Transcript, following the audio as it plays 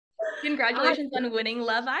I, Congratulations on winning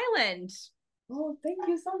Love Island. oh, thank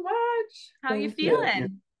you so much. How you Thank you.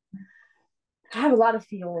 feeling? I have a lot of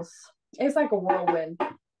feels. It's like a whirlwind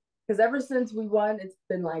because ever since we won, it's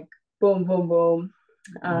been like boom, boom, boom.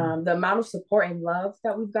 The amount of support and love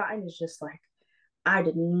that we've gotten is just like I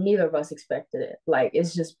did neither of us expected it. Like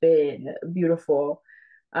it's just been beautiful.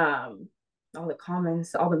 Um, all the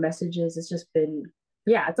comments, all the messages, it's just been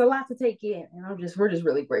yeah, it's a lot to take in. And we're just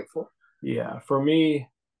really grateful. Yeah, for me,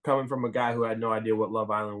 coming from a guy who had no idea what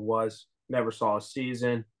Love Island was, never saw a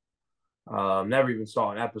season, never even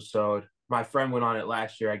saw an episode. My friend went on it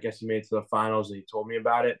last year. I guess he made it to the finals and he told me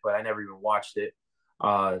about it, but I never even watched it.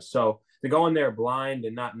 So to go in there blind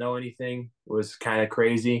and not know anything was kind of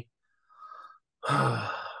crazy.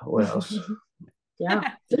 What else?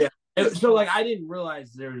 Yeah. Yeah. So like I didn't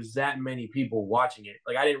realize there was that many people watching it.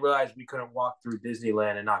 Like I didn't realize we couldn't walk through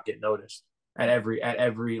Disneyland and not get noticed at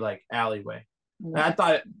every like alleyway. And I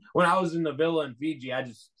thought when I was in the villa in Fiji, I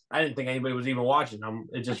didn't think anybody was even watching.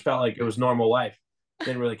 It just felt like it was normal life.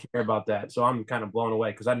 Didn't really care about that. So I'm kind of blown away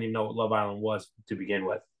because I didn't even know what Love Island was to begin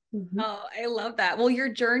with. Mhm. Oh, I love that. Well, your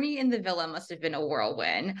journey in the villa must have been a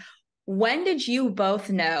whirlwind. When did you both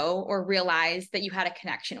know or realize that you had a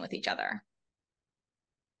connection with each other?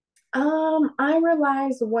 I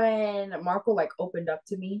realized when Marco like opened up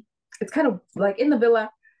to me, it's kind of like in the villa,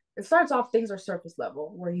 it starts off things are surface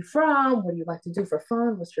level. Where are you from? What do you like to do for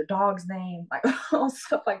fun? What's your dog's name? Like all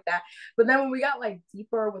stuff like that. But then when we got like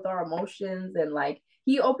deeper with our emotions and like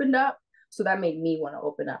he opened up, so that made me want to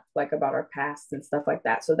open up like about our past and stuff like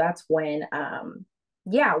that. So that's when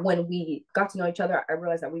yeah, when we got to know each other, I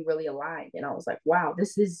realized that we really aligned and I was like, wow,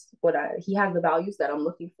 this is what he has the values that I'm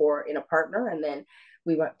looking for in a partner. And then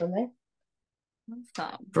we went from there.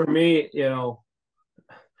 Awesome. For me,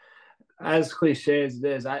 as cliche as it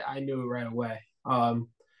is, I knew it right away.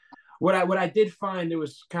 What I did find it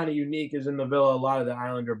was kind of unique is in the villa, a lot of the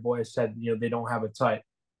Islander boys said, they don't have a type.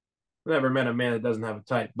 I've never met a man that doesn't have a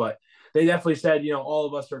type, but they definitely said, all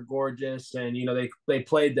of us are gorgeous, and they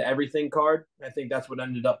played the everything card. I think that's what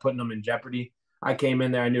ended up putting them in jeopardy. I came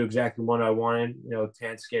in there, I knew exactly what I wanted.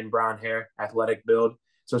 Tan skin, brown hair, athletic build.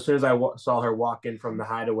 So as soon as I saw her walk in from the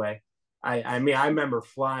hideaway, I mean, I remember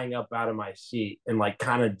flying up out of my seat and like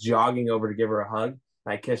kind of jogging over to give her a hug.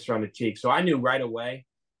 I kissed her on the cheek, so I knew right away.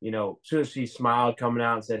 As soon as she smiled coming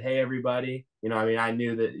out and said, "Hey, everybody," I mean, I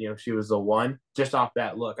knew that, she was the one just off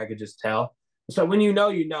that look. I could just tell. So when you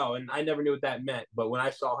know, and I never knew what that meant. But when I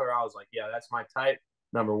saw her, I was like, yeah, that's my type.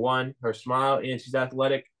 Number one, her smile, and she's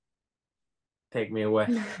athletic. Take me away.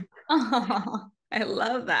 Oh, I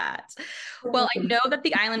love that. Well, I know that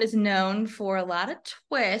the island is known for a lot of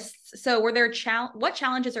twists. So were there what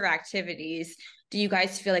challenges or activities do you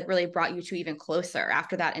guys feel like really brought you to even closer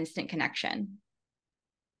after that instant connection?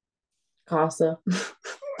 Casa.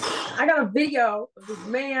 I got a video of this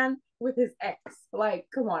man with his ex. Like,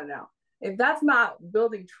 come on now. If that's not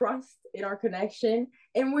building trust in our connection,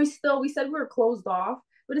 and we said we were closed off,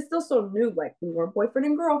 but it's still so new. Like we were boyfriend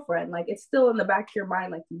and girlfriend. Like it's still in the back of your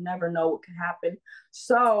mind. Like you never know what could happen.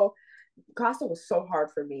 So Costa was so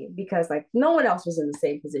hard for me because like no one else was in the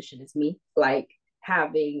same position as me. Like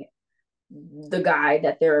having the guy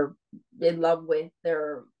that they're in love with,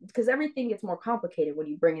 they're because everything gets more complicated when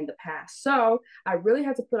you bring in the past. So I really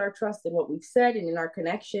had to put our trust in what we've said and in our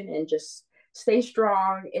connection and just stay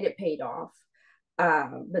strong, and it paid off.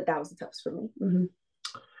 But that was the toughest for me. Mm-hmm.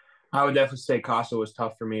 I would definitely say Casa was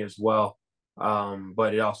tough for me as well,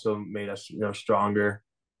 but it also made us, stronger.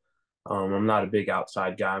 I'm not a big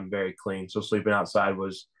outside guy. I'm very clean, so sleeping outside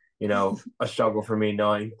was, a struggle for me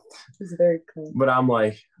knowing. It's very clean. But I'm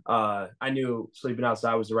like, I knew sleeping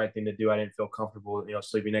outside was the right thing to do. I didn't feel comfortable,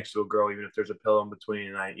 sleeping next to a girl, even if there's a pillow in between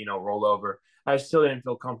and I, roll over. I still didn't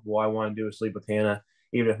feel comfortable. I wanted to do is sleep with Hannah,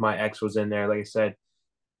 even if my ex was in there. Like I said,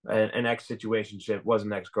 an ex situationship was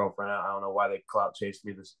an ex girlfriend. I don't know why they clout chased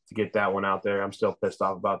me to get that one out there. I'm still pissed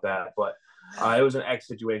off about that, but it was an ex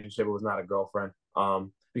situationship. It was not a girlfriend.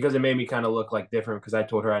 Because it made me kind of look like different because I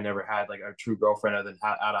told her I never had like a true girlfriend other than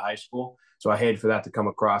out of high school. So I hated for that to come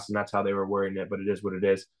across, and that's how they were wording it. But it is what it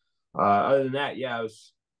is. Other than that, yeah, it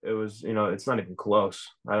was it's not even close.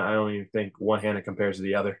 I don't even think one Hannah compares to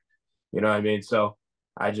the other. You know what I mean? So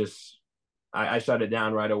I just I shut it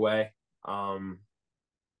down right away. But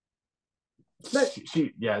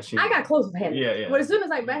she I got close with Hannah. yeah. But as soon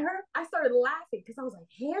as I met her, I started laughing because I was like,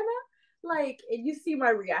 Hannah? Like, and you see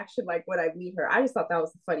my reaction, like when I meet her. I just thought that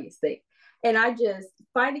was the funniest thing. And I just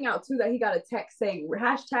finding out too that he got a text saying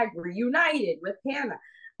hashtag reunited with Hannah.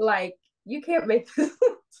 Like, you can't make this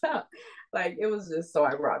up. Like, it was just so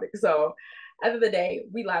ironic. So, at the end of the day,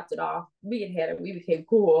 we laughed it off. Me and Hannah, we became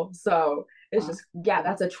cool. So, It's just, yeah,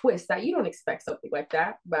 that's a twist that you don't expect something like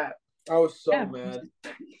that. But I was so yeah. mad.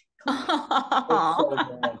 I was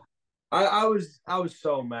so mad. I was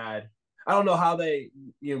so mad. I don't know how they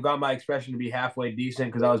got my expression to be halfway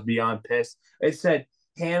decent because I was beyond pissed. It said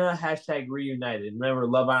Hannah #reunited. Remember,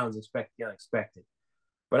 Love Island's expect the unexpected.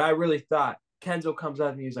 But I really thought Kenzo comes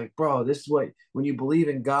up and he's like, bro, this is what when you believe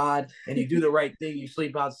in God and you do the right thing, you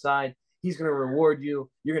sleep outside, he's gonna reward you.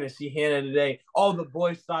 You're gonna see Hannah today. All the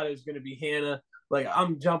boys thought it was gonna be Hannah. Like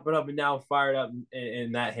I'm jumping up and down, fired up,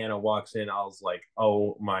 and that Hannah walks in. I was like,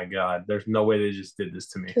 "Oh my god, there's no way they just did this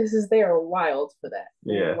to me." Because they are wild for that.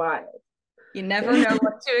 They're wild. You never know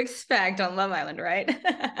what to expect on Love Island, right?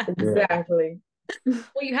 Exactly. Well,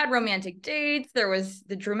 you had romantic dates. There was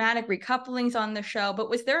the dramatic recouplings on the show, but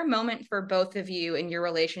was there a moment for both of you in your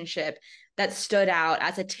relationship that stood out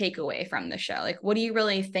as a takeaway from the show? Like, what do you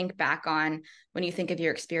really think back on when you think of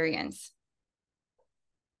your experience?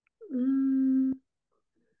 When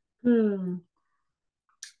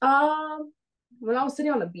I was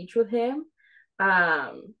sitting on the beach with him,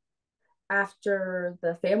 after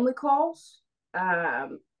the family calls,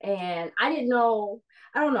 and I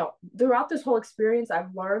don't know, throughout this whole experience,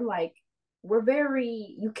 I've learned like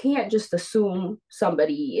you can't just assume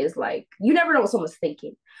somebody is like, you never know what someone's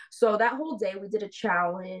thinking. So that whole day we did a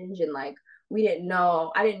challenge and like, I didn't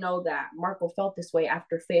know that Marco felt this way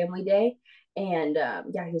after family day. And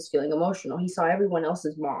yeah, he was feeling emotional. He saw everyone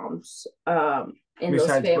else's moms in those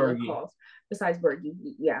family calls besides Bergie.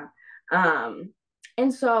 Yeah.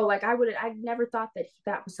 And so like I never thought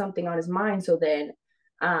that was something on his mind. So then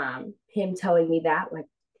him telling me that like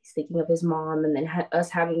he's thinking of his mom and then us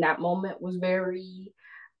having that moment was very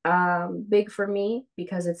big for me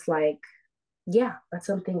because it's like, yeah, that's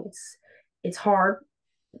something it's hard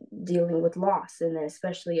dealing with loss and then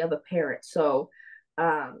especially of a parent. So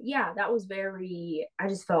yeah, that was I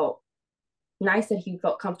just felt nice that he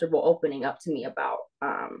felt comfortable opening up to me about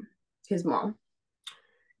his mom.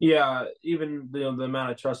 Yeah, even the amount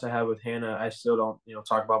of trust I have with Hannah, I still don't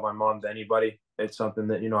talk about my mom to anybody. It's something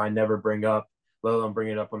that I never bring up, let alone bring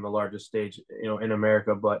it up on the largest stage in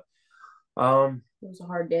America. But it was a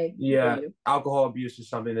hard day. Yeah, alcohol abuse is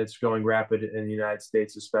something that's going rapid in the United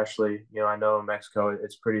States, especially. I know in Mexico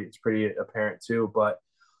it's pretty apparent too. But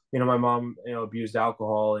my mom abused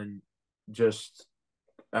alcohol, and just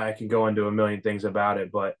I can go into a million things about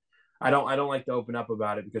it, but I don't like to open up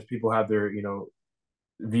about it because people have their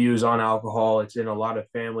views on alcohol. It's in a lot of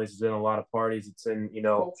families, it's in a lot of parties, it's in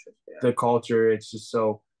culture, the culture. It's just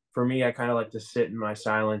so for me, I kind of like to sit in my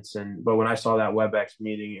silence. But when I saw that WebEx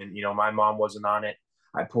meeting and my mom wasn't on it,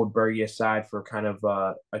 I pulled Bergie aside for kind of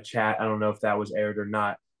a chat. I don't know if that was aired or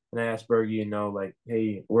not. And I asked Bergie, like,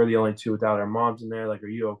 hey, we're the only two without our moms in there. Like, are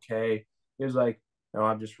you okay? He was like, no,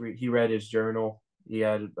 I'm just he read his journal. He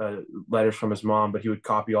had letters from his mom, but he would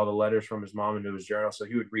copy all the letters from his mom into his journal. So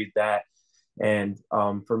he would read that. And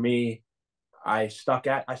for me, I stuck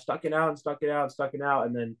it out.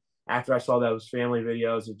 And then after I saw those family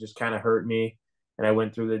videos, it just kind of hurt me. And I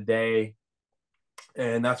went through the day,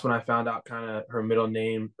 and that's when I found out kind of her middle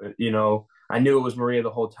name. I knew it was Maria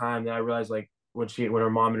the whole time. Then I realized like when her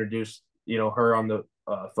mom introduced her on the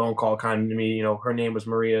phone call kind of to me, her name was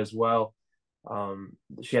Maria as well.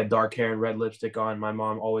 She had dark hair and red lipstick on. My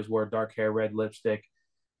mom always wore dark hair, red lipstick.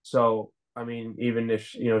 So I mean, even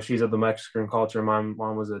if she's of the Mexican culture, my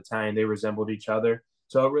mom was Italian, they resembled each other.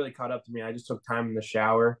 So it really caught up to me. I just took time in the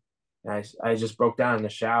shower, and I just broke down in the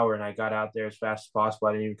shower, and I got out there as fast as possible.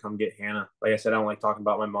 I didn't even come get Hannah. Like I said, I don't like talking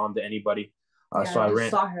about my mom to anybody. So I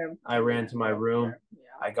ran to my room. Yeah.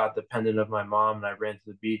 I got the pendant of my mom, and I ran to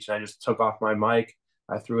the beach, and I just took off my mic.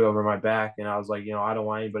 I threw it over my back, and I was like, I don't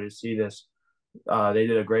want anybody to see this. They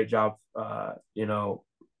did a great job,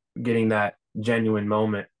 getting that genuine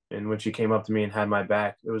moment. And when she came up to me and had my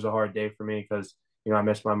back, it was a hard day for me because, I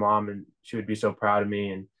miss my mom and she would be so proud of me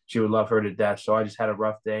and she would love her to death. So I just had a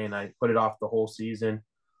rough day and I put it off the whole season.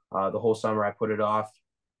 The whole summer I put it off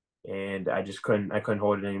and I couldn't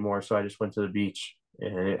hold it anymore. So I just went to the beach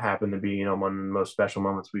and it happened to be, one of the most special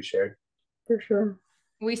moments we shared. For sure.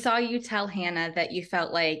 We saw you tell Hannah that you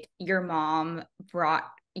felt like your mom brought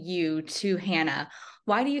you to Hannah.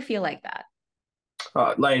 Why do you feel like that?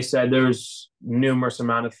 Like I said, there's numerous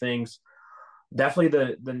amount of things.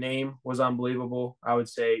 Definitely the name was unbelievable. I would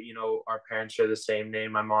say, our parents share the same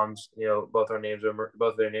name. My mom's, both their names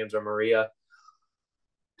are Maria.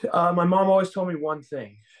 My mom always told me one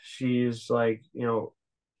thing. She's like,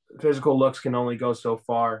 physical looks can only go so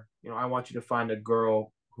far. I want you to find a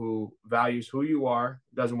girl who values who you are,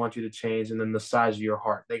 doesn't want you to change, and then the size of your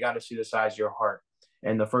heart. They got to see the size of your heart.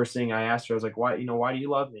 And the first thing I asked her, I was like, why do you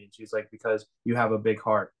love me? And she's like, because you have a big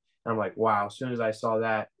heart. And I'm like, wow. As soon as I saw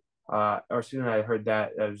that, or as soon as I heard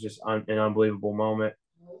that, it was just an unbelievable moment.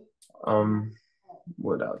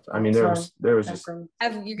 What else? I mean, there was just.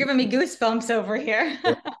 You're giving me goosebumps over here.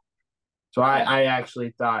 Yeah. So I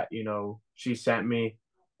actually thought, she sent me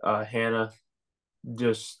Hannah.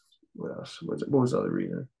 Just what else? What was the other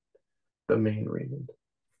reason? The main reason.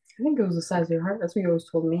 I think it was the size of your heart. That's what you always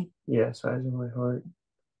told me. Yeah, size of my heart.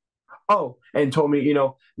 Oh, and told me,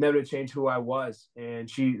 never to change who I was. And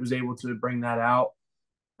she was able to bring that out.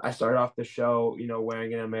 I started off the show,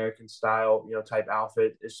 wearing an American style, type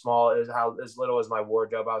outfit, as little as my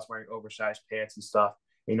wardrobe. I was wearing oversized pants and stuff.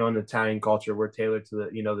 In the Italian culture, we're tailored to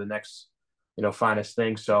the next, finest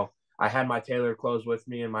thing. So I had my tailored clothes with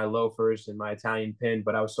me and my loafers and my Italian pin,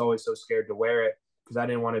 but I was always so scared to wear it because I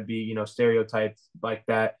didn't want to be, stereotyped like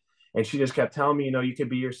that. And she just kept telling me, you could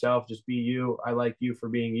be yourself, just be you. I like you for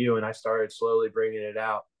being you. And I started slowly bringing it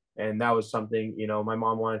out. And that was something, my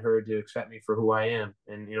mom wanted her to accept me for who I am.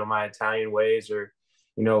 And, my Italian ways, or,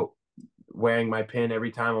 wearing my pin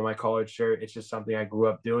every time on my collared shirt. It's just something I grew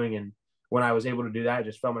up doing. And when I was able to do that, I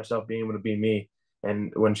just felt myself being able to be me.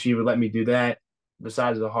 And when she would let me do that, the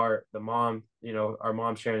size of the heart, the mom, our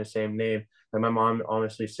mom sharing the same name, and my mom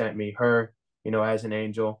honestly sent me her, as an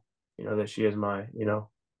angel, that she is my,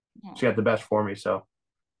 she got the best for me. So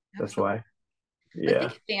that's why. Yeah. I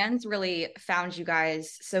think fans really found you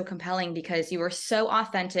guys so compelling because you were so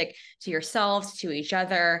authentic to yourselves, to each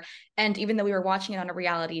other. And even though we were watching it on a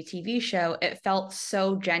reality TV show, it felt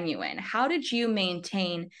so genuine. How did you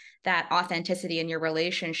maintain that authenticity in your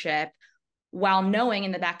relationship while knowing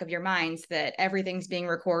in the back of your minds that everything's being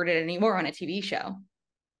recorded and you were on a TV show?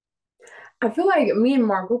 I feel like me and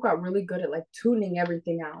Marco got really good at like tuning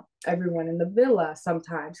everything out, everyone in the villa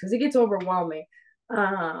sometimes, because it gets overwhelming.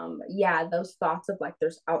 Yeah, those thoughts of like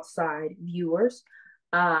there's outside viewers.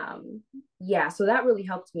 Yeah, so that really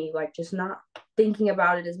helped me, like just not thinking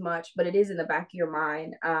about it as much, but it is in the back of your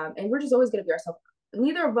mind. And we're just always gonna be ourselves.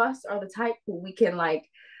 Neither of us are the type who we can like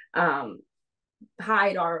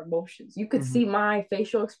hide our emotions. You could see my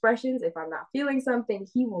facial expressions. If I'm not feeling something,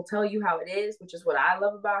 he will tell you how it is, which is what I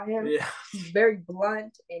love about him. Yeah. He's very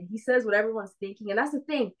blunt and he says what everyone's thinking. And that's the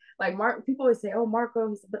thing. Like people always say, oh,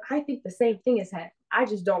 Marco, but I think the same thing as him. I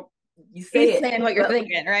just don't. You say he's it. saying what you're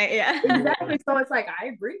thinking, right? Yeah. Exactly. So it's like I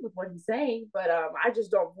agree with what he's saying, but I just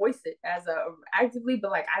don't voice it as actively. But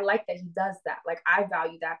like I like that he does that. Like I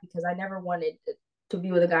value that because I never wanted to be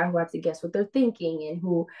with a guy who has to guess what they're thinking and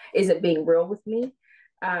who isn't being real with me.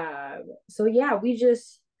 So yeah,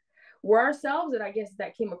 we're ourselves, and I guess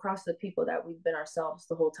that came across to the people that we've been ourselves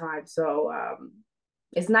the whole time. So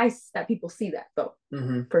it's nice that people see that though,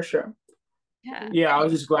 for sure. Yeah, I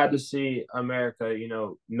was just glad to see America,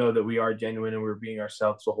 know that we are genuine and we're being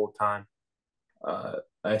ourselves the whole time.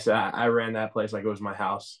 I said I ran that place like it was my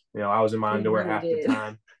house. I was in my underwear half the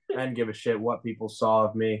time. I didn't give a shit what people saw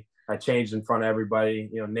of me. I changed in front of everybody,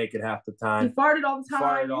 naked half the time. You farted all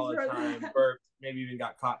the time. Burped, maybe even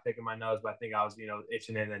got caught picking my nose, but I think I was,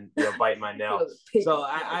 itching in and biting my nail. So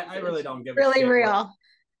I really don't give a shit. Really real.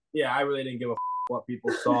 Yeah, I really didn't give a what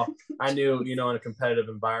people saw. I knew, in a competitive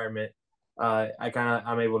environment,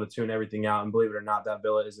 I'm able to tune everything out. And believe it or not, that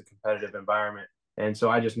villa is a competitive environment. And so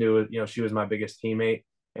I just knew, she was my biggest teammate.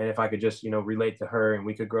 And if I could just, relate to her and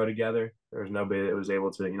we could grow together, there was nobody that was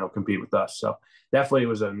able to, compete with us. So definitely it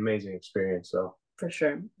was an amazing experience. So for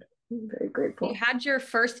sure. I'm very grateful. You had your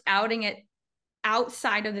first outing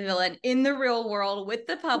outside of the villa and in the real world with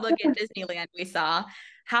the public at Disneyland we saw.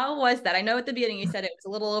 How was that? I know at the beginning you said it was a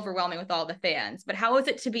little overwhelming with all the fans, but how was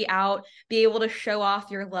it to be out, be able to show off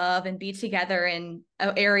your love and be together in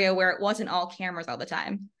an area where it wasn't all cameras all the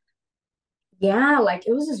time? Yeah, like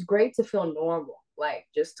it was just great to feel normal, like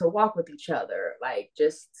just to walk with each other, like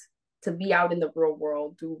just to be out in the real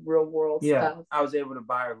world, do real world stuff. I was able to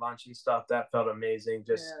buy her lunch and stuff. That felt amazing.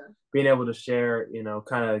 Just being able to share,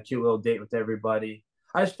 kind of a cute little date with everybody.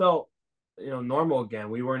 I just felt, normal again.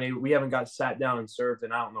 We haven't got sat down and served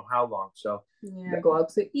in I don't know how long. So go out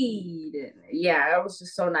to eat. And it was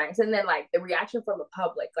just so nice. And then like the reaction from the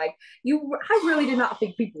public, like I really did not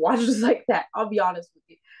think people watched us like that. I'll be honest with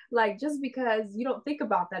you. Like just because you don't think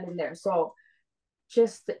about that in there. So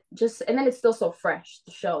just and then it's still so fresh,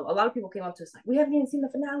 the show. A lot of people came up to us like, we haven't even seen the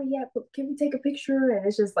finale yet, but can we take a picture? And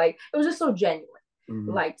it's just like it was just so genuine.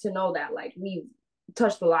 Like to know that like we've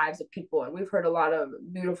touched the lives of people, and we've heard a lot of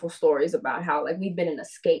beautiful stories about how like we've been an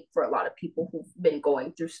escape for a lot of people who've been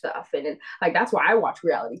going through stuff. And like that's why I watch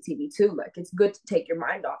reality TV too. Like it's good to take your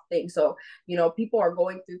mind off things. So people are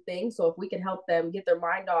going through things, so if we can help them get their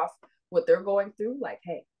mind off what they're going through, like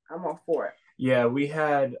hey, I'm all for it. Yeah, we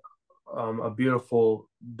had a beautiful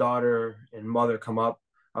daughter and mother come up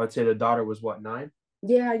I would say the daughter was what, 9?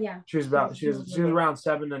 Yeah, yeah. She was around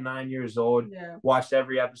 7 to 9 years old. Yeah. Watched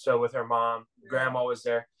every episode with her mom. Grandma was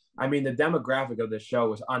there. I mean, the demographic of the show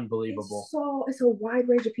was unbelievable. It's a wide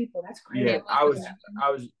range of people. That's crazy. Yeah,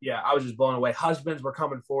 I was just blown away. Husbands were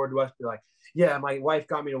coming forward to us, be like, "Yeah, my wife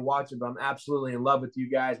got me to watch it, but I'm absolutely in love with you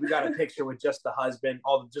guys. We got a picture with just the husband.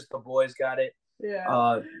 Just the boys got it."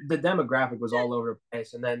 Yeah. The demographic was all over the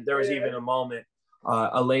place, and then there was even a moment.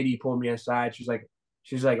 A lady pulled me aside. She's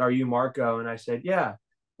like, "Are you Marco?" And I said, "Yeah."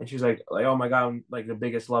 And she's like, "Oh my God, I'm like the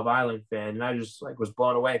biggest Love Island fan." And I just like was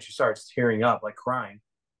blown away. And she starts tearing up, like crying.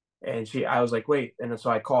 And I was like, "Wait." And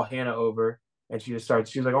so I call Hannah over, and she's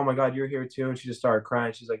like, "Oh my God, you're here too." And she just started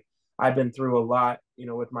crying. She's like, "I've been through a lot,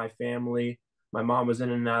 with my family. My mom was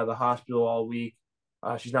in and out of the hospital all week.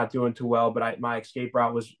 She's not doing too well, but my escape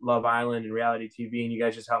route was Love Island and reality TV. And you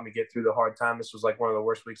guys just helped me get through the hard time. This was like one of the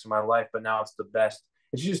worst weeks of my life, but now it's the best."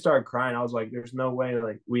 And she just started crying. I was like, "There's no way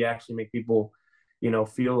like we actually make people,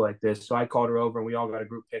 feel like this." So I called her over, and we all got a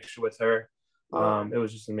group picture with her. It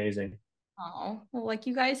was just amazing. Oh, well, like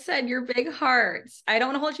you guys said, you're big hearts. I don't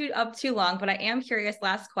want to hold you up too long, but I am curious.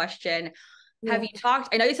 Last question. Yeah. Have you talked?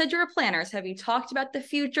 I know you said you're a planner. So have you talked about the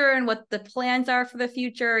future and what the plans are for the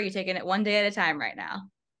future? Or are you taking it one day at a time right now?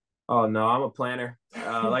 Oh, no, I'm a planner.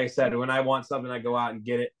 Like I said, when I want something, I go out and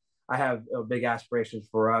get it. I have big aspirations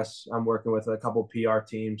for us. I'm working with a couple PR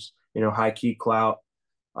teams, High Key Clout.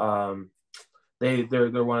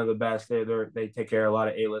 They're one of the best. They take care of a lot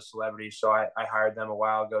of A-list celebrities. So I hired them a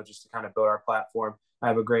while ago just to kind of build our platform. I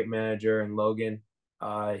have a great manager in Logan.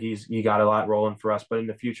 He got a lot rolling for us. But in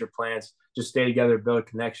the future plans, just stay together, build a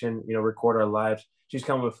connection, record our lives. She's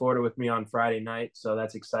coming to Florida with me on Friday night, so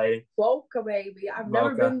that's exciting. Boca, baby. I've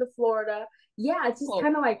never been to Florida. Yeah, it's just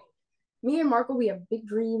kind of like me and Marco, we have big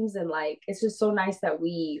dreams, and like it's just so nice that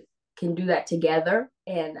we can do that together.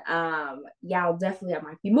 And I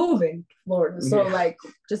might be moving to Florida. So like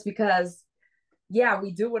just because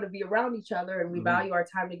we do want to be around each other, and we value our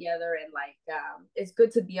time together, and like it's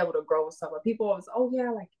good to be able to grow with someone. People always,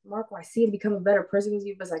 like Marco, I see him become a better person with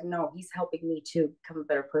you, but it's like, no, he's helping me to become a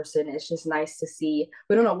better person. It's just nice to see.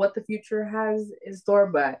 We don't know what the future has in store,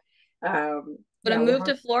 but a move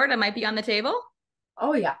to Florida might be on the table.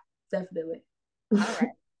 Oh yeah, definitely. All right.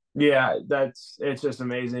 Yeah, it's just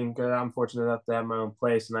amazing because I'm fortunate enough to have my own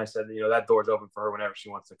place, and I said that door's open for her whenever she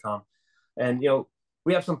wants to come. And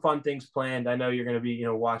we have some fun things planned. I know you're going to be,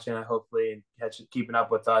 watching it hopefully and keeping up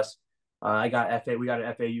with us. We got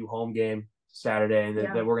an FAU home game Saturday, and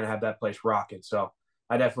then we're going to have that place rocking. So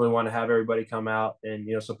I definitely want to have everybody come out and,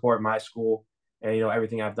 support my school and,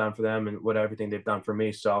 everything I've done for them and everything they've done for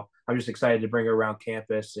me. So I'm just excited to bring her around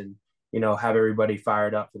campus and, have everybody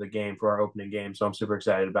fired up for the game, for our opening game. So I'm super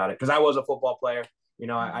excited about it because I was a football player.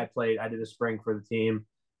 I did a spring for the team.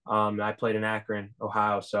 I played in Akron,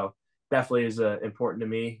 Ohio. So definitely is important to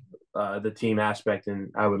me, the team aspect,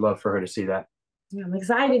 and I would love for her to see that. Yeah, I'm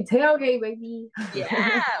excited. Tailgate, baby.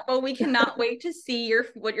 Yeah. Well, we cannot wait to see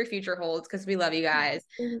what your future holds because we love you guys.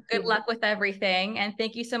 Good luck with everything. And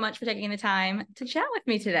thank you so much for taking the time to chat with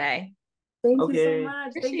me today. Thank you so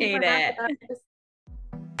much. Appreciate it.